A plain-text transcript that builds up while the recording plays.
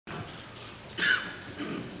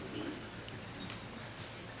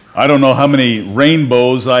I don't know how many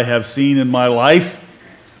rainbows I have seen in my life,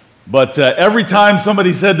 but every time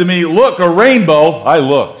somebody said to me, "Look, a rainbow," I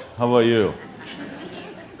looked. How about you?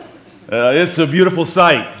 It's a beautiful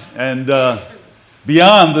sight, and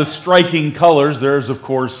beyond the striking colors, there's, of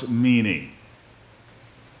course, meaning.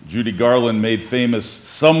 Judy Garland made famous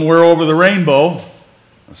 "Somewhere Over the Rainbow,"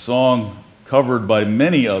 a song covered by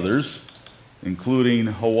many others, including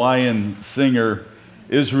Hawaiian singer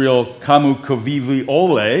Israel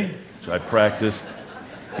Kamukavivi-Ole, which I practiced.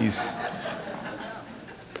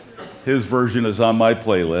 His version is on my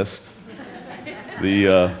playlist.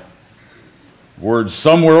 The words,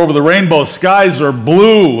 "Somewhere over the rainbow, skies are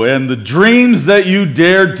blue, and the dreams that you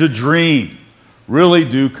dared to dream really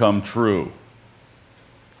do come true."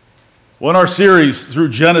 Well, in our series through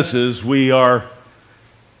Genesis, we are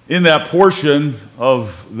in that portion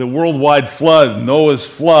of the worldwide flood, Noah's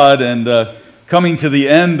flood, and coming to the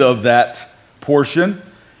end of that portion.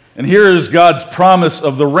 And here is God's promise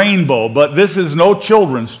of the rainbow, but this is no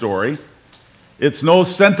children's story. It's no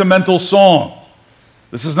sentimental song.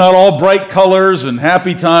 This is not all bright colors and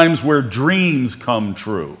happy times where dreams come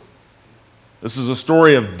true. This is a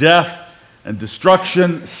story of death and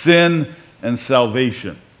destruction, sin and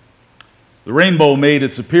salvation. The rainbow made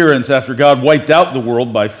its appearance after God wiped out the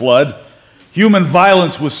world by flood. Human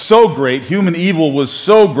violence was so great, human evil was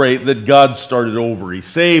so great that God started over. He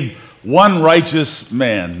saved one righteous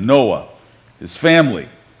man, Noah, his family,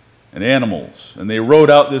 and animals. And they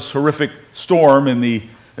rode out this horrific storm in the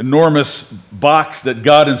enormous box that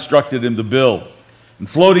God instructed him to build. And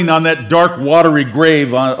floating on that dark, watery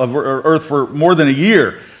grave of earth for more than a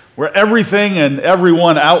year, where everything and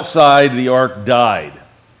everyone outside the ark died.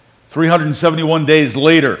 371 days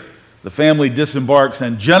later, the family disembarks,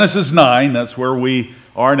 and Genesis 9, that's where we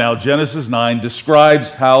are now, Genesis 9, describes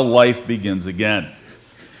how life begins again.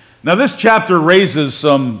 Now, this chapter raises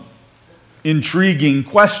some intriguing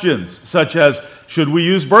questions, such as, should we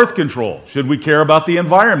use birth control? Should we care about the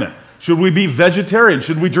environment? Should we be vegetarian?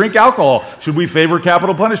 Should we drink alcohol? Should we favor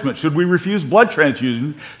capital punishment? Should we refuse blood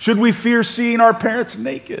transfusion? Should we fear seeing our parents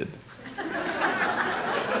naked?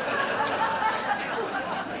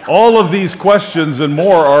 All of these questions and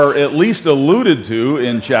more are at least alluded to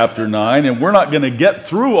in chapter 9, and we're not going to get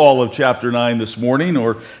through all of chapter 9 this morning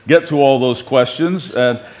or get to all those questions.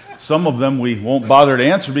 Some of them we won't bother to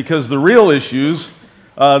answer because the real issues,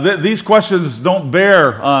 these questions don't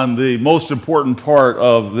bear on the most important part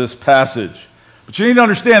of this passage. But you need to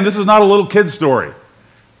understand, this is not a little kid story,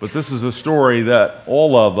 but this is a story that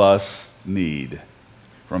all of us need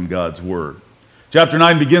from God's Word. Chapter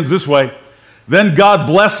 9 begins this way. Then God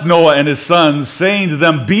blessed Noah and his sons, saying to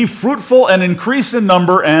them, "Be fruitful and increase in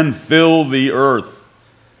number and fill the earth."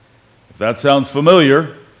 If that sounds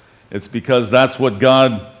familiar, it's because that's what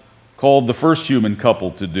God called the first human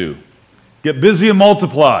couple to do. Get busy and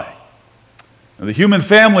multiply. And the human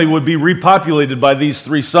family would be repopulated by these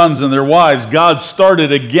three sons and their wives. God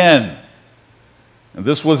started again. And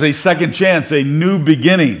this was a second chance, a new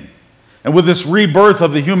beginning. And with this rebirth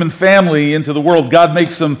of the human family into the world, God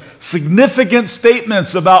makes some significant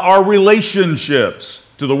statements about our relationships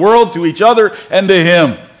to the world, to each other, and to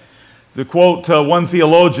Him. To quote one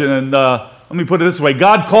theologian, and let me put it this way,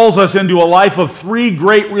 God calls us into a life of three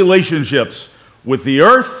great relationships: with the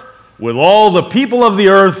earth, with all the people of the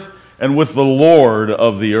earth, and with the Lord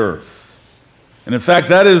of the earth. And in fact,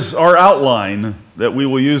 that is our outline that we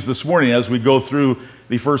will use this morning as we go through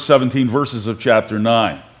the first 17 verses of chapter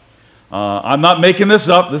 9. I'm not making this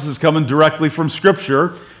up. This is coming directly from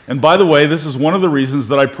Scripture. And by the way, this is one of the reasons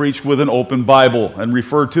that I preach with an open Bible and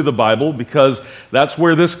refer to the Bible, because that's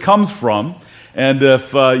where this comes from. And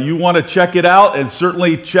if you want to check it out and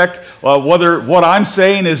certainly check whether what I'm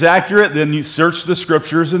saying is accurate, then you search the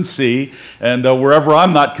Scriptures and see. And wherever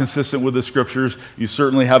I'm not consistent with the Scriptures, you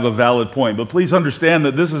certainly have a valid point. But please understand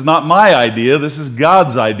that this is not my idea. This is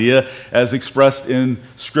God's idea as expressed in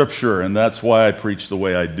Scripture. And that's why I preach the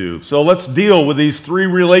way I do. So let's deal with these three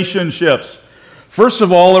relationships. First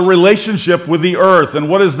of all, a relationship with the earth. And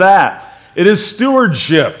what is that? It is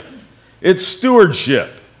stewardship. It's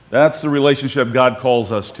stewardship. That's the relationship God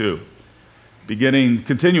calls us to.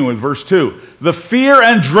 Continuing with verse 2. "The fear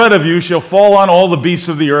and dread of you shall fall on all the beasts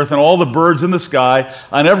of the earth and all the birds in the sky,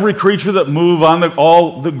 on every creature that move on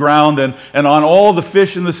all the ground, and on all the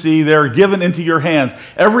fish in the sea. They are given into your hands.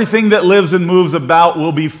 Everything that lives and moves about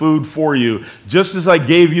will be food for you. Just as I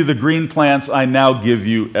gave you the green plants, I now give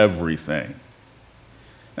you everything."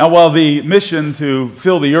 Now, while the mission to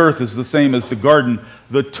fill the earth is the same as the garden,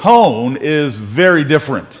 the tone is very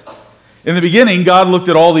different. In the beginning, God looked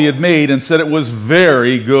at all He had made and said it was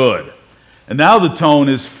very good. And now the tone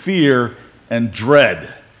is fear and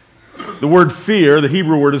dread. The word fear, the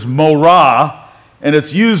Hebrew word is morah, and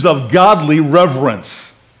it's used of godly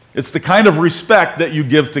reverence. It's the kind of respect that you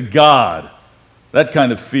give to God, that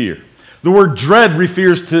kind of fear. The word dread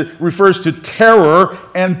refers to terror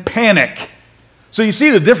and panic. So you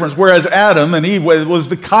see the difference. Whereas Adam and Eve was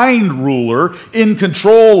the kind ruler in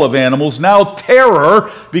control of animals, now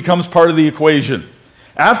terror becomes part of the equation.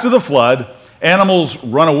 After the flood, animals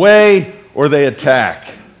run away or they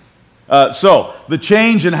attack. So the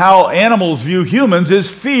change in how animals view humans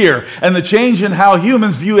is fear, and the change in how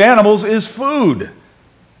humans view animals is food.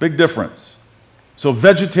 Big difference. So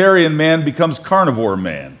vegetarian man becomes carnivore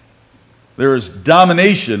man. There is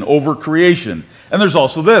domination over creation. And there's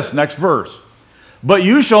also this, next verse. But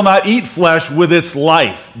you shall not eat flesh with its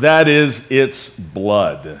life, that is, its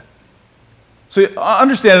blood. So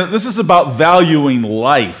understand that this is about valuing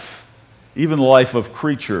life, even the life of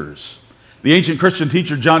creatures. The ancient Christian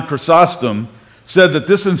teacher John Chrysostom said that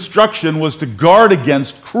this instruction was to guard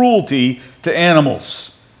against cruelty to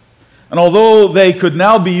animals. And although they could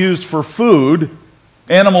now be used for food,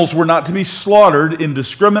 animals were not to be slaughtered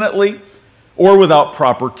indiscriminately or without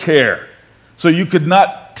proper care. So you could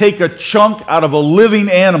not take a chunk out of a living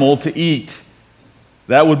animal to eat.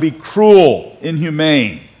 That would be cruel,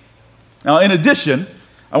 inhumane. Now, in addition,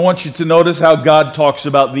 I want you to notice how God talks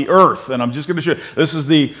about the earth. And I'm just going to show you. This is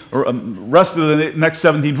the rest of the next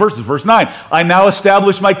 17 verses. Verse 9. I now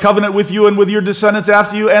establish my covenant with you and with your descendants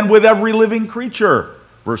after you and with every living creature.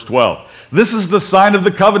 Verse 12. This is the sign of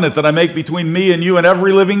the covenant that I make between me and you and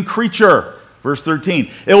every living creature. Verse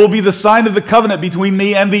 13. It will be the sign of the covenant between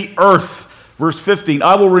me and the earth. Verse 15.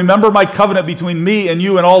 I will remember my covenant between me and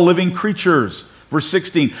you and all living creatures. Verse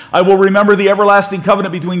 16, I will remember the everlasting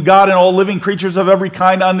covenant between God and all living creatures of every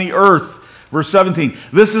kind on the earth. Verse 17,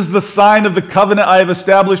 this is the sign of the covenant I have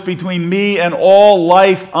established between me and all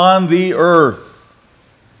life on the earth.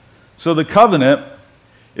 So the covenant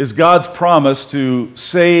is God's promise to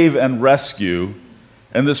save and rescue.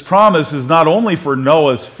 And this promise is not only for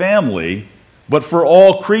Noah's family, but for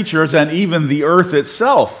all creatures and even the earth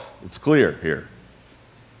itself. It's clear here.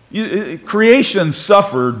 Creation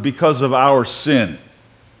suffered because of our sin.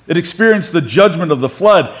 It experienced the judgment of the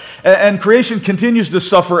flood, and creation continues to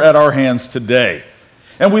suffer at our hands today.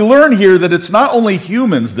 And we learn here that it's not only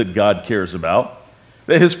humans that God cares about,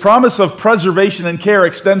 that his promise of preservation and care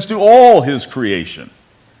extends to all his creation,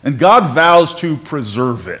 and God vows to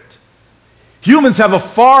preserve it. Humans have a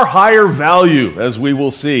far higher value, as we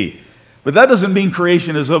will see, but that doesn't mean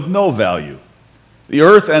creation is of no value. The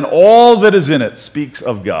earth and all that is in it speaks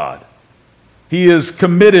of God. He is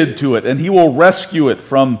committed to it, and he will rescue it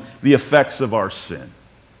from the effects of our sin.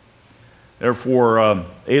 Therefore,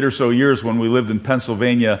 8 or so years when we lived in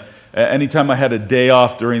Pennsylvania, anytime I had a day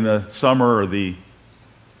off during the summer or the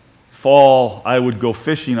fall, I would go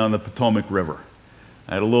fishing on the Potomac River.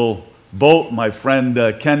 I had a little boat. My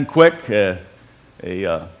friend Ken Quick,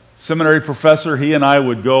 a seminary professor, he and I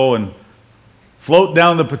would go and float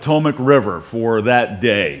down the Potomac River for that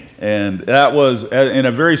day. And that was, in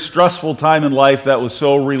a very stressful time in life, that was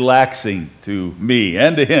so relaxing to me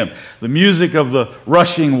and to him. The music of the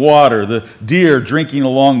rushing water, the deer drinking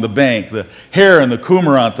along the bank, the hare and the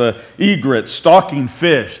cormorant, the egret stalking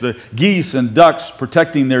fish, the geese and ducks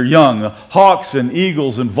protecting their young, the hawks and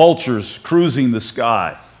eagles and vultures cruising the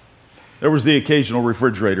sky. There was the occasional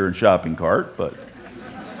refrigerator and shopping cart, but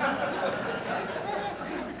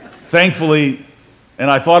thankfully, and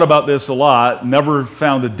I thought about this a lot, never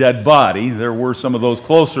found a dead body. There were some of those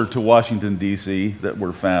closer to Washington, D.C. that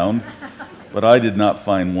were found, but I did not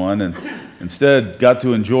find one, and instead got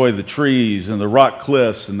to enjoy the trees and the rock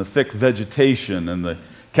cliffs and the thick vegetation and the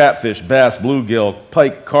catfish, bass, bluegill,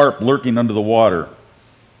 pike, carp lurking under the water,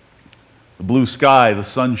 the blue sky, the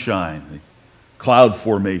sunshine, the cloud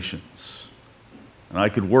formations, and I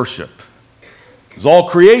could worship. Because all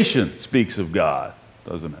creation speaks of God,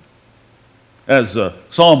 doesn't it? As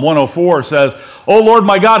Psalm 104 says, O Lord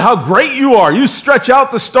my God, how great you are. You stretch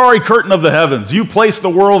out the starry curtain of the heavens. You placed the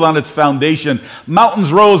world on its foundation.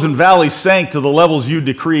 Mountains rose and valleys sank to the levels you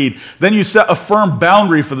decreed. Then you set a firm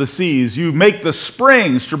boundary for the seas. You make the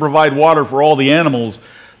springs to provide water for all the animals.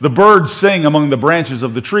 The birds sing among the branches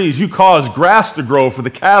of the trees. You cause grass to grow for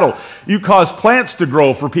the cattle. You cause plants to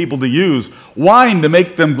grow for people to use. Wine to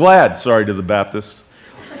make them glad. Sorry to the Baptists.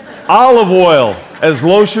 Olive oil as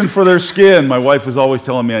lotion for their skin. My wife is always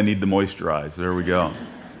telling me I need to moisturize. There we go.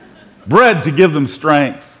 Bread to give them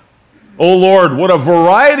strength. O Lord, what a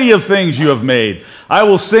variety of things you have made. I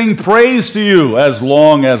will sing praise to you as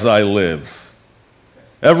long as I live.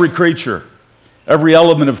 Every creature, every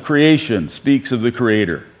element of creation speaks of the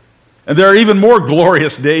Creator. And there are even more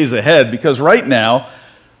glorious days ahead, because right now,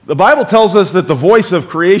 The Bible tells us that the voice of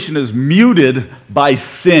creation is muted by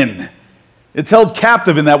sin. It's held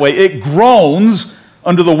captive in that way. It groans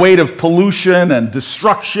under the weight of pollution and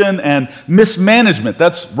destruction and mismanagement.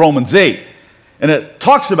 That's Romans 8. And it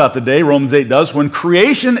talks about the day, Romans 8 does, when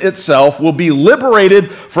creation itself will be liberated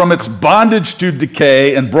from its bondage to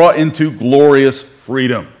decay and brought into glorious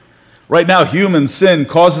freedom. Right now, human sin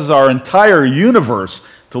causes our entire universe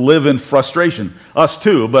to live in frustration. Us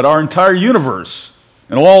too, but our entire universe.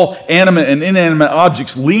 And all animate and inanimate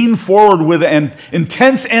objects lean forward with an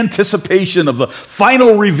intense anticipation of the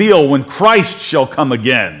final reveal when Christ shall come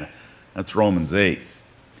again. That's Romans 8.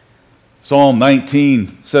 Psalm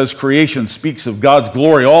 19 says creation speaks of God's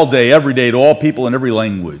glory all day, every day, to all people in every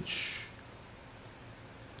language.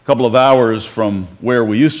 A couple of hours from where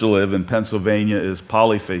we used to live in Pennsylvania is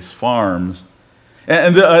Polyface Farms.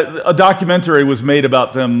 And a documentary was made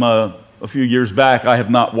about them a few years back. I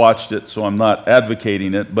have not watched it, so I'm not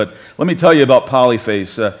advocating it. But let me tell you about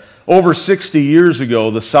Polyface. Over 60 years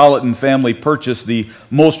ago, the Soliton family purchased the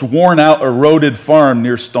most worn-out, eroded farm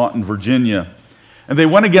near Staunton, Virginia. And they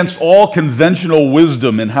went against all conventional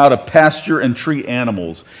wisdom in how to pasture and treat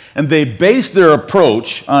animals. And they based their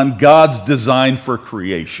approach on God's design for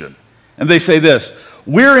creation. And they say this: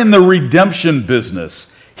 we're in the redemption business,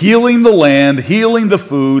 healing the land, healing the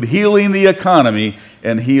food, healing the economy,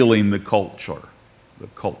 and healing the culture. The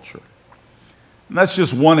culture. And that's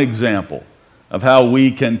just one example of how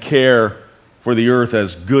we can care for the earth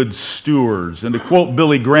as good stewards. And to quote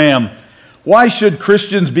Billy Graham, why should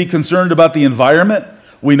Christians be concerned about the environment?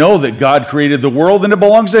 We know that God created the world and it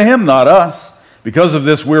belongs to Him, not us. Because of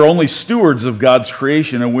this, we're only stewards of God's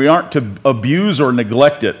creation and we aren't to abuse or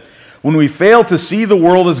neglect it. When we fail to see the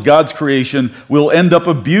world as God's creation, we'll end up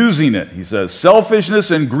abusing it. He says, selfishness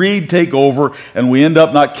and greed take over and we end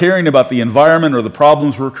up not caring about the environment or the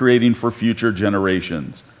problems we're creating for future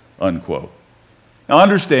generations, unquote. Now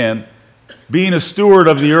understand, being a steward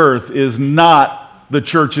of the earth is not the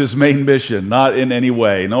church's main mission, not in any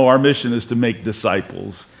way. No, our mission is to make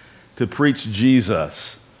disciples, to preach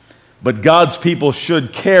Jesus. But God's people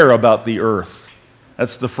should care about the earth.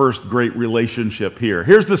 That's the first great relationship here.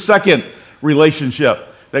 Here's the second relationship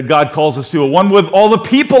that God calls us to, one with all the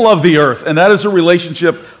people of the earth, and that is a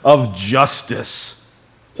relationship of justice.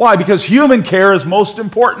 Why? Because human care is most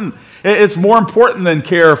important. It's more important than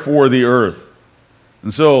care for the earth.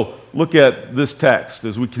 And so, look at this text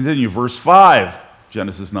as we continue. Verse 5,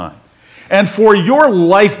 Genesis 9. And for your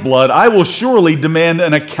lifeblood, I will surely demand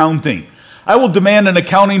an accounting. I will demand an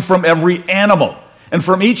accounting from every animal, and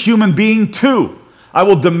from each human being too. I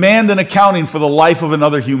will demand an accounting for the life of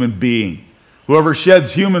another human being. Whoever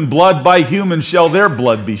sheds human blood, by human shall their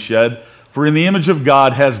blood be shed. For in the image of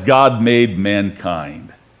God has God made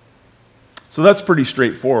mankind. So that's pretty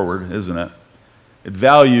straightforward, isn't it? It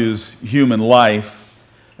values human life.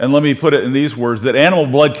 And let me put it in these words, that animal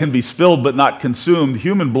blood can be spilled but not consumed.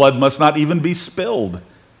 Human blood must not even be spilled.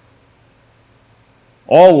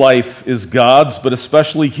 All life is God's, but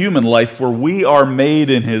especially human life, for we are made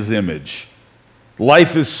in His image.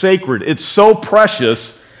 Life is sacred. It's so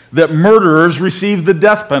precious that murderers receive the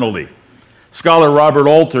death penalty. Scholar Robert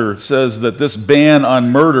Alter says that this ban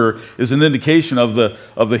on murder is an indication of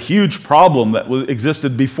the huge problem that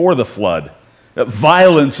existed before the flood. That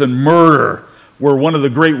violence and murder were one of the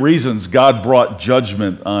great reasons God brought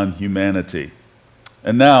judgment on humanity.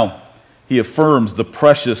 And now He affirms the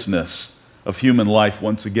preciousness of human life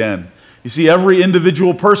once again. You see, every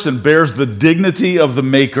individual person bears the dignity of the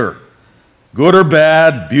Maker. Good or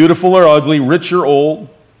bad, beautiful or ugly, rich or old,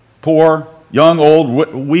 poor, young,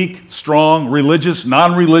 old, weak, strong, religious,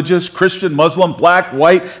 non-religious, Christian, Muslim, black,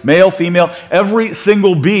 white, male, female. Every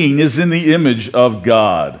single being is in the image of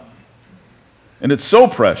God. And it's so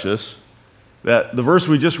precious that the verse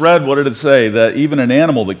we just read, what did it say? That even an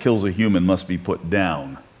animal that kills a human must be put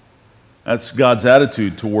down. That's God's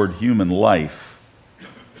attitude toward human life.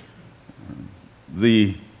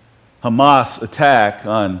 The Hamas attack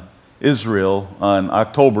on Israel on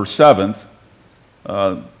October 7th,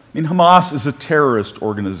 Hamas is a terrorist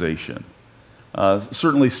organization,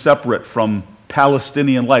 certainly separate from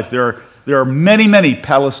Palestinian life. There are many, many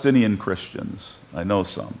Palestinian Christians. I know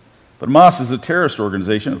some. But Hamas is a terrorist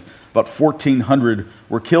organization. About 1,400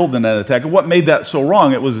 were killed in that attack. And what made that so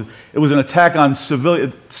wrong? It was an attack on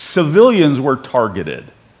civilians. Civilians were targeted.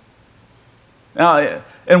 Now,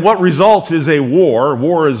 and what results is a war.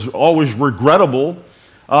 War is always regrettable.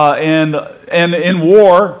 And in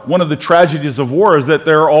war, one of the tragedies of war is that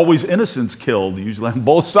there are always innocents killed, usually on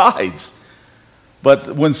both sides.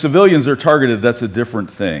 But when civilians are targeted, that's a different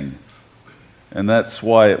thing. And that's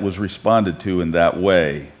why it was responded to in that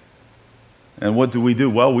way. And what do?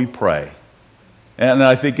 Well, we pray. And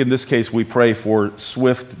I think in this case we pray for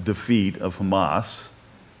swift defeat of Hamas,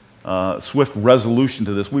 swift resolution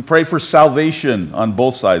to this. We pray for salvation on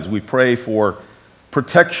both sides. We pray for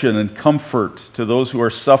protection and comfort to those who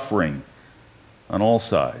are suffering on all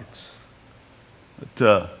sides.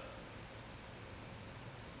 But,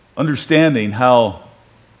 understanding how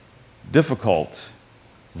difficult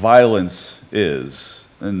violence is,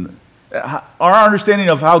 and our understanding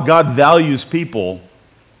of how God values people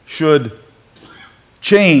should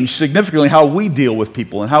change significantly how we deal with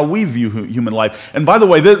people and how we view human life. And by the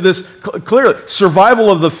way, this clearly,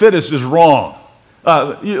 survival of the fittest is wrong.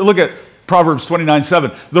 You look at Proverbs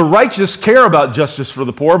 29:7. The righteous care about justice for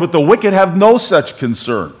the poor, but the wicked have no such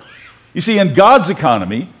concern. You see, in God's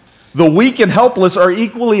economy, the weak and helpless are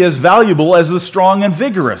equally as valuable as the strong and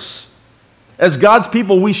vigorous. As God's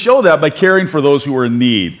people, we show that by caring for those who are in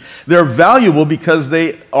need. They're valuable because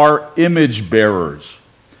they are image bearers.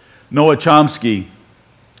 Noah Chomsky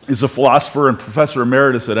is a philosopher and professor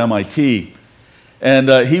emeritus at MIT,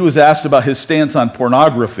 and he was asked about his stance on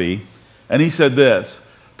pornography, and he said this: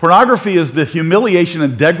 pornography is the humiliation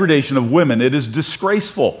and degradation of women. It is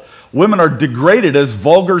disgraceful. Women are degraded as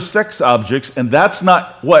vulgar sex objects, and that's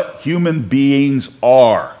not what human beings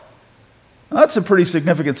are. Now, that's a pretty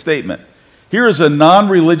significant statement. Here is a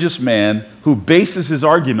non-religious man who bases his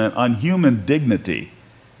argument on human dignity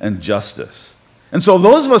and justice. And so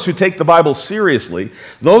those of us who take the Bible seriously,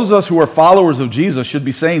 those of us who are followers of Jesus, should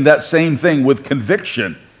be saying that same thing with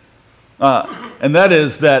conviction. And that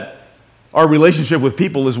is that our relationship with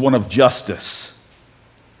people is one of justice.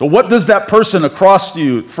 But what does that person across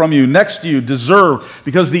you, from you, next to you deserve?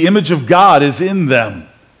 Because the image of God is in them.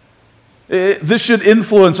 This should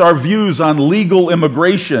influence our views on legal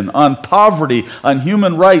immigration, on poverty, on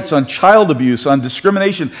human rights, on child abuse, on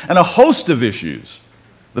discrimination, and a host of issues.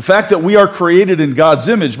 The fact that we are created in God's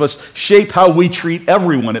image must shape how we treat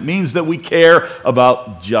everyone. It means that we care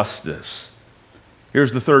about justice.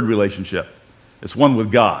 Here's the third relationship. It's one with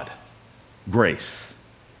God. Grace.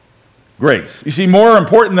 Grace. You see, more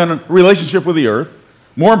important than a relationship with the earth,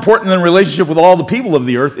 more important than a relationship with all the people of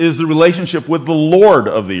the earth, is the relationship with the Lord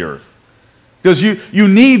of the earth. Because you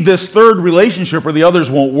need this third relationship or the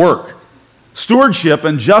others won't work. Stewardship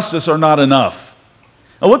and justice are not enough.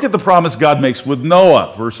 Now look at the promise God makes with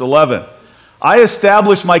Noah, verse 11. I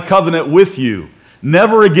establish my covenant with you.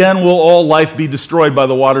 Never again will all life be destroyed by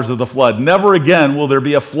the waters of the flood. Never again will there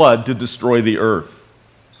be a flood to destroy the earth.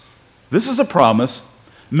 This is a promise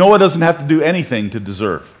Noah doesn't have to do anything to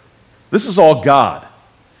deserve. This is all God.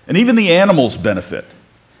 And even the animals benefit.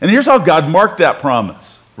 And here's how God marked that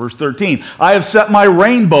promise. Verse 13, I have set my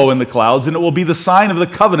rainbow in the clouds, and it will be the sign of the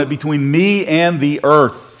covenant between me and the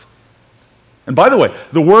earth. And by the way,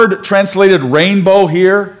 the word translated rainbow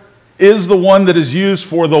here is the one that is used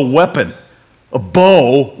for the weapon, a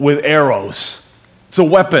bow with arrows. It's a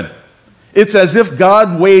weapon. It's as if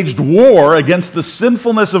God waged war against the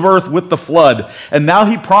sinfulness of earth with the flood, and now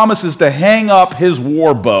he promises to hang up his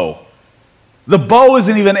war bow. The bow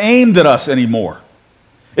isn't even aimed at us anymore.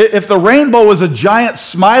 If the rainbow was a giant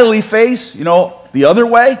smiley face, the other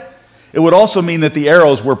way, it would also mean that the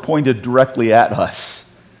arrows were pointed directly at us.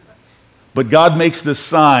 But God makes this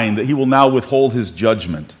sign that he will now withhold his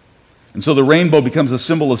judgment. And so the rainbow becomes a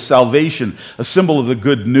symbol of salvation, a symbol of the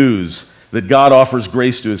good news that God offers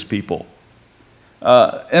grace to his people.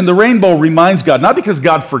 And the rainbow reminds God, not because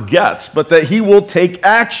God forgets, but that he will take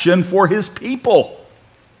action for his people.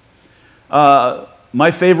 My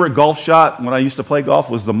favorite golf shot when I used to play golf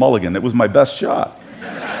was the mulligan. It was my best shot.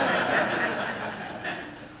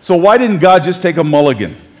 So why didn't God just take a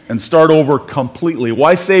mulligan and start over completely?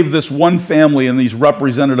 Why save this one family and these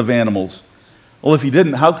representative animals? Well, if he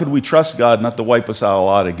didn't, how could we trust God not to wipe us out a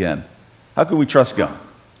lot again? How could we trust God?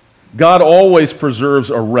 God always preserves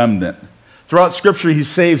a remnant. Throughout Scripture, he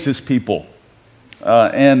saves his people.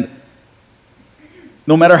 And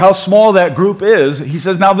no matter how small that group is, he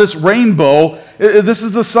says, now this rainbow, this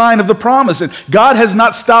is the sign of the promise. And God has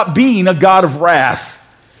not stopped being a God of wrath.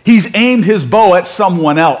 He's aimed his bow at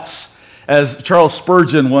someone else. As Charles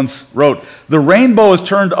Spurgeon once wrote, the rainbow is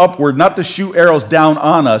turned upward not to shoot arrows down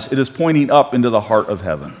on us, it is pointing up into the heart of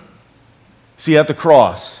heaven. See, at the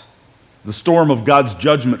cross, the storm of God's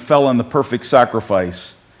judgment fell on the perfect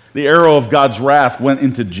sacrifice. The arrow of God's wrath went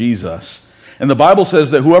into Jesus. And the Bible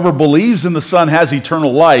says that whoever believes in the Son has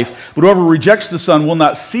eternal life, but whoever rejects the Son will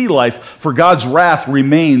not see life, for God's wrath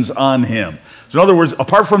remains on him. So in other words,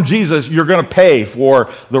 apart from Jesus, you're going to pay for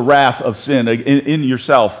the wrath of sin in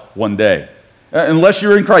yourself one day. Unless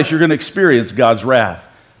you're in Christ, you're going to experience God's wrath.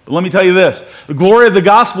 But let me tell you this. The glory of the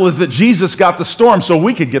gospel is that Jesus got the storm so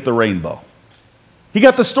we could get the rainbow. He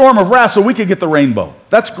got the storm of wrath so we could get the rainbow.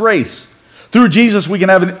 That's grace. Through Jesus, we can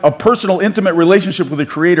have a personal, intimate relationship with the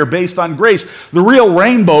Creator based on grace. The real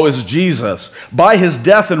rainbow is Jesus. By his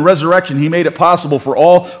death and resurrection, he made it possible for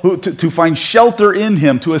all to find shelter in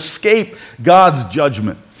him, to escape God's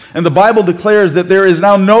judgment. And the Bible declares that there is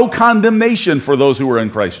now no condemnation for those who are in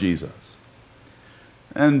Christ Jesus.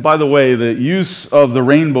 And by the way, the use of the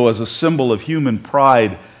rainbow as a symbol of human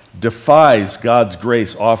pride defies God's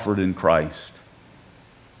grace offered in Christ.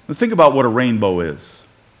 Now think about what a rainbow is.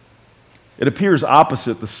 It appears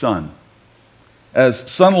opposite the sun,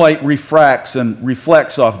 as sunlight refracts and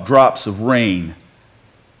reflects off drops of rain.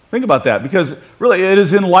 Think about that, because really it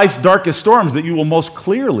is in life's darkest storms that you will most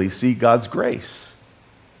clearly see God's grace.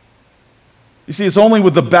 You see, it's only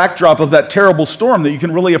with the backdrop of that terrible storm that you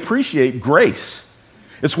can really appreciate grace.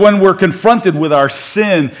 It's when we're confronted with our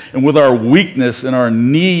sin and with our weakness and our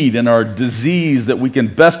need and our disease that we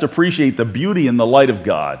can best appreciate the beauty and the light of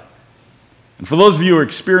God. And for those of you who are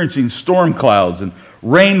experiencing storm clouds and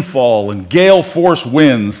rainfall and gale force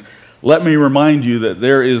winds, let me remind you that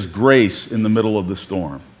there is grace in the middle of the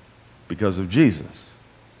storm because of Jesus.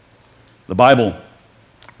 The Bible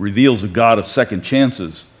reveals a God of second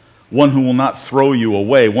chances, one who will not throw you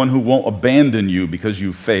away, one who won't abandon you because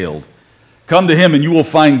you failed. Come to him and you will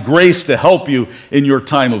find grace to help you in your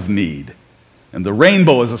time of need. And the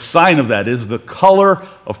rainbow, as a sign of that, is the color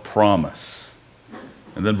of promise.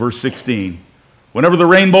 And then verse 16, whenever the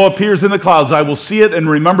rainbow appears in the clouds, I will see it and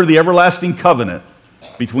remember the everlasting covenant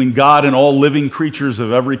between God and all living creatures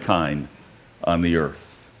of every kind on the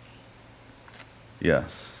earth.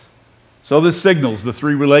 Yes. So this signals the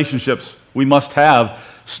three relationships we must have: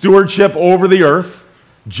 stewardship over the earth,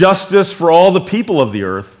 justice for all the people of the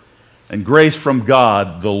earth, and grace from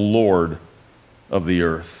God, the Lord of the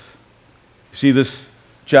earth. You see, this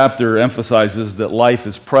chapter emphasizes that life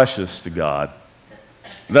is precious to God.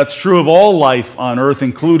 That's true of all life on earth,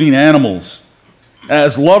 including animals.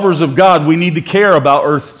 As lovers of God, we need to care about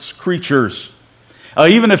earth's creatures.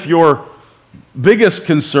 Even if your biggest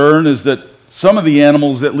concern is that some of the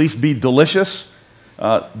animals at least be delicious,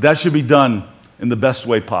 that should be done in the best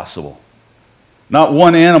way possible. Not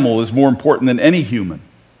one animal is more important than any human,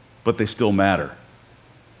 but they still matter.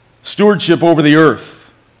 Stewardship over the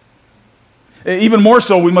earth. Even more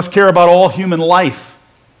so, we must care about all human life.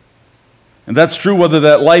 And that's true whether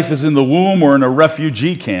that life is in the womb or in a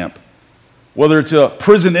refugee camp, whether it's a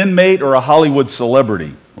prison inmate or a Hollywood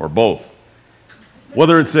celebrity, or both,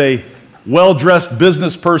 whether it's a well-dressed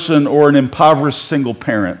business person or an impoverished single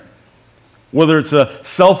parent, whether it's a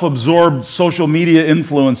self-absorbed social media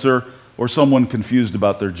influencer or someone confused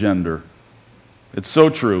about their gender. It's so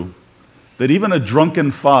true that even a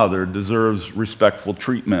drunken father deserves respectful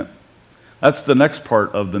treatment. That's the next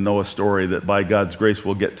part of the Noah story that by God's grace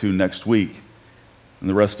we'll get to next week in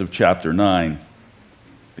the rest of chapter 9.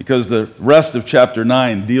 Because the rest of chapter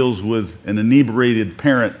 9 deals with an inebriated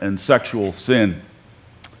parent and sexual sin.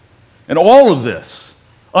 And all of this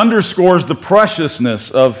underscores the preciousness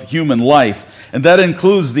of human life. And that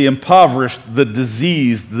includes the impoverished, the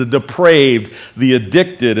diseased, the depraved, the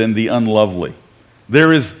addicted, and the unlovely.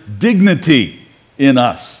 There is dignity in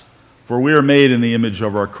us, for we are made in the image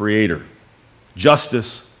of our Creator.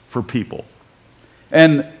 Justice for people.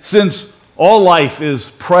 And since all life is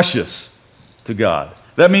precious to God,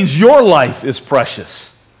 that means your life is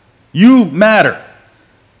precious. You matter.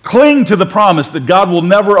 Cling to the promise that God will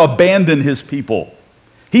never abandon his people.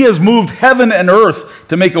 He has moved heaven and earth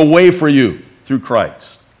to make a way for you through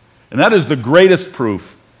Christ. And that is the greatest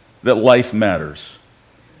proof that life matters.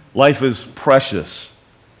 Life is precious.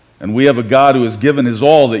 And we have a God who has given his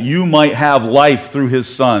all that you might have life through his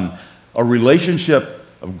Son. A relationship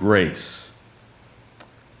of grace.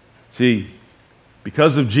 See,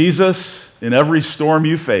 because of Jesus, in every storm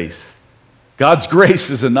you face, God's grace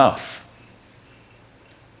is enough.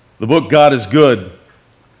 The book God is Good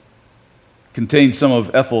contains some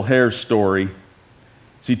of Ethel Hare's story.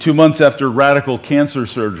 See, 2 months after radical cancer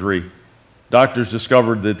surgery, doctors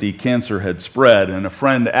discovered that the cancer had spread, and a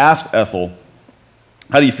friend asked Ethel,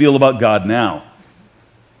 "How do you feel about God now?"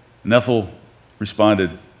 And Ethel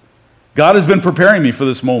responded, "God has been preparing me for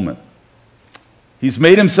this moment. He's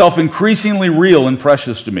made himself increasingly real and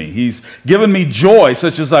precious to me. He's given me joy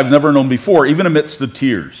such as I've never known before, even amidst the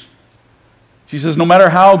tears." She says, "No matter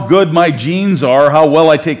how good my genes are, how well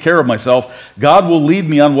I take care of myself, God will lead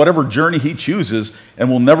me on whatever journey he chooses and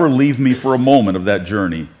will never leave me for a moment of that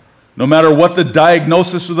journey. No matter what the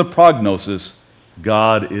diagnosis or the prognosis,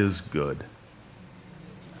 God is good."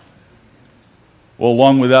 Well,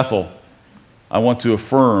 along with Ethel, I want to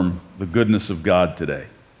affirm the goodness of God today.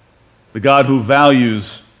 The God who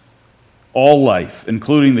values all life,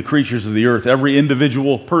 including the creatures of the earth, every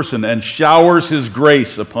individual person, and showers his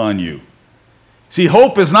grace upon you. See,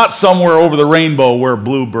 hope is not somewhere over the rainbow where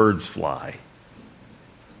bluebirds fly.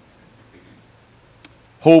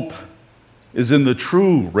 Hope is in the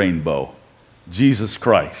true rainbow, Jesus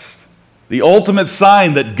Christ, the ultimate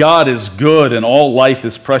sign that God is good and all life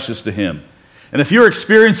is precious to him. And if you're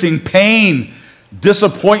experiencing pain,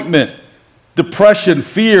 disappointment, depression,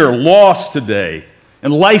 fear, loss today,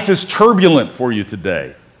 and life is turbulent for you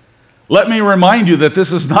today, let me remind you that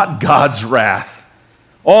this is not God's wrath.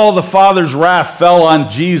 All the Father's wrath fell on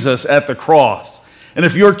Jesus at the cross. And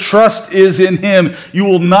if your trust is in him, you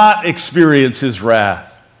will not experience his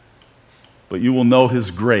wrath, but you will know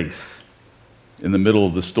his grace in the middle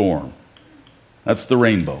of the storm. That's the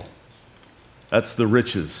rainbow. That's the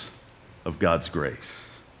riches of God's grace.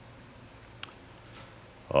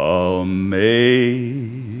 Amazing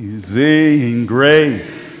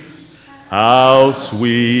grace, how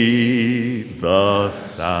sweet the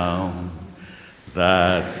sound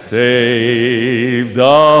that saved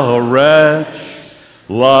a wretch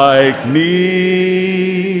like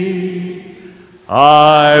me.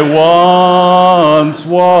 I once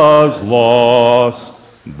was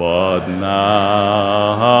lost, but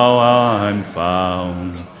now I'm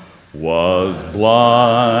found. Was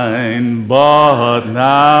blind, but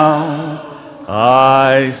now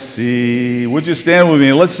I see. Would you stand with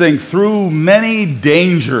me? Let's sing Through Many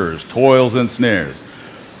Dangers, Toils and Snares.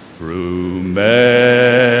 Through many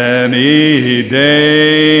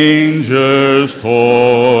dangers,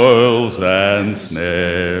 toils, and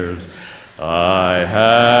snares, I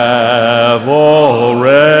have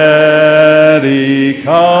already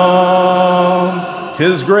come.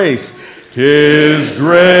 'Tis grace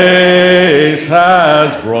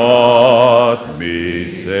has brought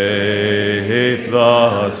me safe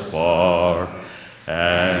thus far,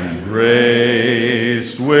 and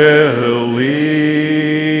grace will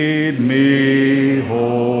lead me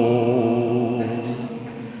home.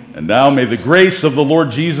 And now may the grace of the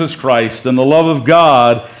Lord Jesus Christ and the love of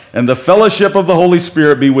God and the fellowship of the Holy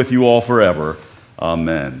Spirit be with you all forever.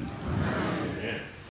 Amen.